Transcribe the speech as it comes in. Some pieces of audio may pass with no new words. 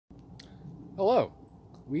Hello,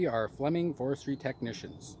 we are Fleming Forestry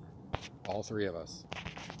Technicians, all three of us.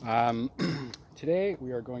 Today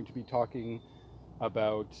we are going to be talking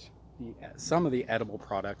about some of the edible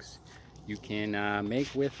products you can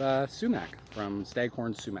make with sumac from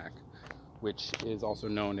Staghorn sumac, which is also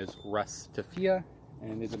known as Rustifia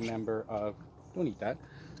and is a member of, don't eat that,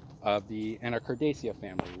 of the Anacardiaceae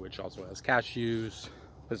family, which also has cashews,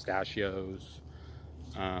 pistachios,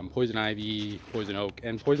 poison ivy, poison oak,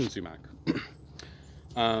 and poison sumac.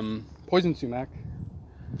 Poison sumac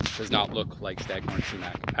does not look like Staghorn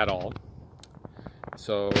sumac at all,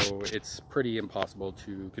 so it's pretty impossible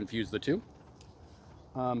to confuse the two.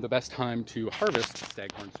 The best time to harvest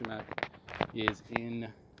Staghorn sumac is in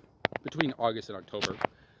between August and October,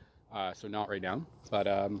 so not right now, but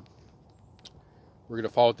we're going to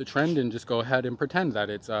follow the trend and just go ahead and pretend that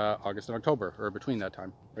it's August and October, or between that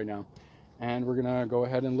time right now. And we're going to go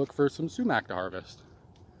ahead and look for some sumac to harvest.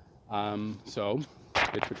 So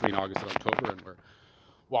it's between August and October, and we're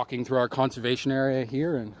walking through our conservation area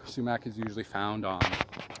here, and sumac is usually found on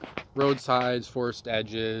roadsides, forest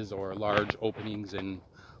edges, or large openings in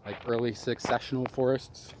like early successional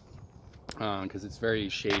forests, because it's very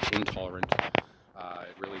shade intolerant.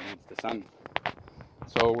 It really needs the sun.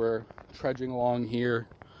 So we're trudging along here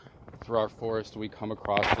through our forest. We come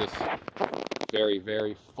across this very,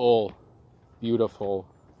 very full, beautiful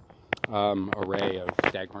array of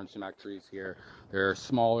Staghorn sumac trees here. There are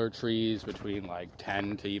smaller trees between like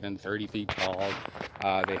 10 to even 30 feet tall.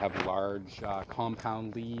 They have large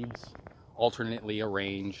compound leaves, alternately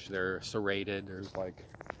arranged. They're serrated. There's like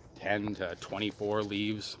 10 to 24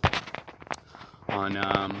 leaves on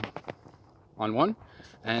one.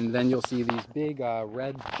 And then you'll see these big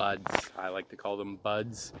red buds. I like to call them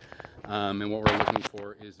buds. And what we're looking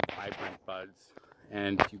for is vibrant buds.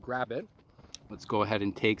 And if you grab it, let's go ahead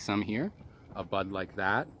and take some here, a bud like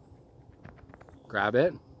that. Grab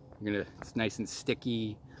it. It's nice and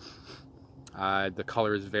sticky. The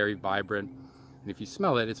color is very vibrant. And if you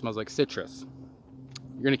smell it, it smells like citrus.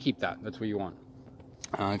 You're gonna keep that. That's what you want.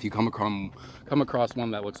 If you come across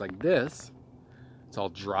one that looks like this, it's all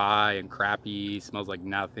dry and crappy, smells like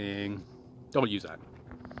nothing, don't use that.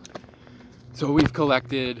 So we've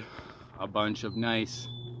collected a bunch of nice,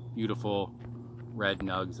 beautiful red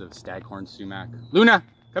nugs of Staghorn sumac. Luna,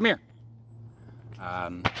 come here.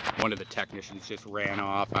 One of the technicians just ran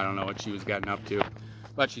off. I don't know what she was getting up to,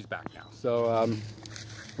 but she's back now. So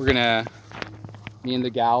me and the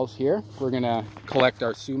gals here, we're gonna collect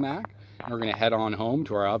our sumac, and we're gonna head on home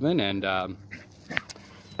to our oven, and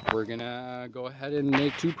we're gonna go ahead and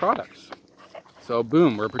make two products. So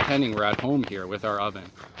boom, we're pretending we're at home here with our oven.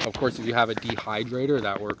 Of course, if you have a dehydrator,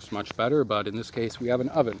 that works much better, but in this case, we have an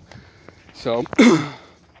oven. So,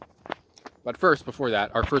 but first, before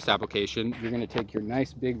that, our first application, you're gonna take your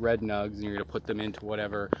nice big red nugs and you're gonna put them into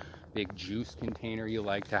whatever big juice container you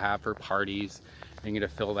like to have for parties. And you're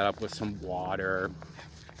gonna fill that up with some water.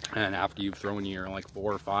 And after you've thrown your like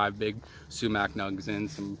 4 or 5 big sumac nugs in,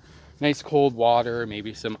 some nice cold water,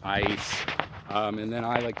 maybe some ice. And then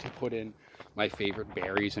I like to put in my favorite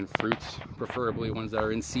berries and fruits, preferably ones that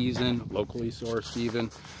are in season, locally sourced even.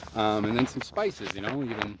 And then some spices, you know,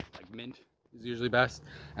 even like mint is usually best.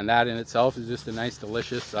 And that in itself is just a nice,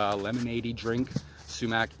 delicious lemonade-y drink.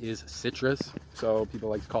 Sumac is citrus, so people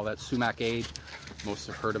like to call that sumac-ade. Most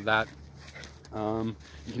have heard of that. You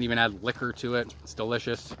can even add liquor to it. It's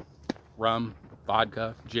delicious. Rum,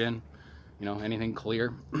 vodka, gin, you know, anything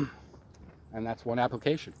clear. And that's one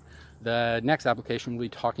application. The next application we'll be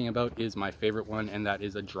talking about is my favorite one, and that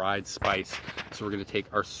is a dried spice. So we're going to take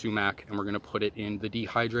our sumac and we're going to put it in the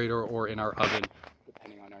dehydrator or in our oven.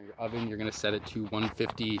 Depending on your oven, you're going to set it to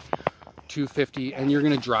 150, 250, and you're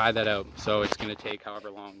going to dry that out. So it's going to take however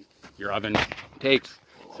long your oven takes.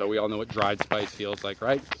 So we all know what dried spice feels like,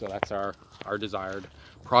 right? So that's our desired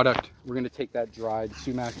product. We're going to take that dried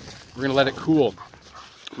sumac, we're going to let it cool.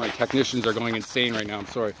 My technicians are going insane right now, I'm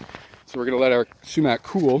sorry. So we're going to let our sumac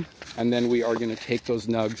cool, and then we are going to take those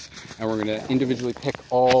nugs and we're going to individually pick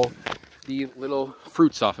all the little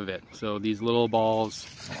fruits off of it. So these little balls,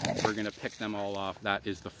 we're going to pick them all off. That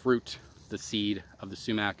is the fruit, the seed of the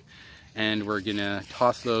sumac. And we're going to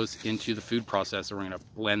toss those into the food processor. We're going to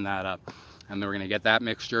blend that up. And then we're going to get that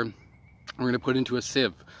mixture. We're going to put into a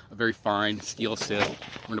sieve, a very fine steel sieve.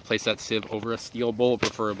 We're going to place that sieve over a steel bowl,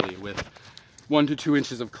 preferably with 1 to 2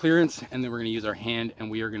 inches of clearance, and then we're going to use our hand and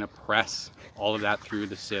we are going to press all of that through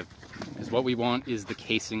the sieve. Because what we want is the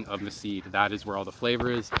casing of the seed. That is where all the flavor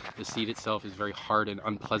is. The seed itself is very hard and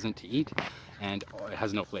unpleasant to eat, and it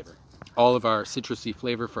has no flavor. all of our citrusy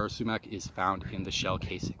flavor for our sumac is found in the shell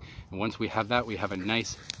casing. And once we have that, we have a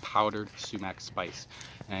nice powdered sumac spice.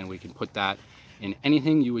 And we can put that in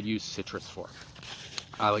anything you would use citrus for.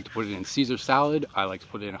 I like to put it in Caesar salad. I like to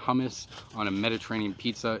put it in hummus on a Mediterranean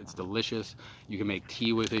pizza. It's delicious. You can make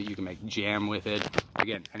tea with it. You can make jam with it.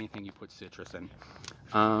 Again, anything you put citrus in.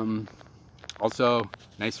 Also,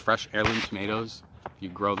 nice fresh heirloom tomatoes. If you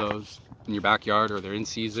grow those in your backyard or they're in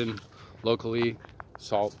season locally,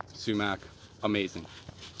 salt, sumac, amazing.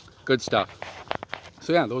 Good stuff.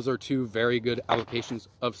 So yeah, those are two very good applications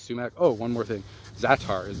of sumac. Oh, one more thing.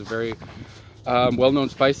 Za'atar is a very well-known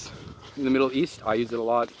spice in the Middle East. I use it a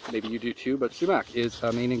lot. Maybe you do too, but sumac is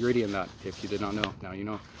a main ingredient in that. If you did not know, now you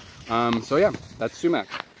know. So yeah, that's sumac.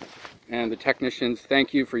 And the technicians,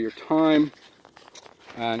 thank you for your time.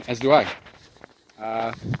 And as do I.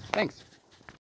 Thanks.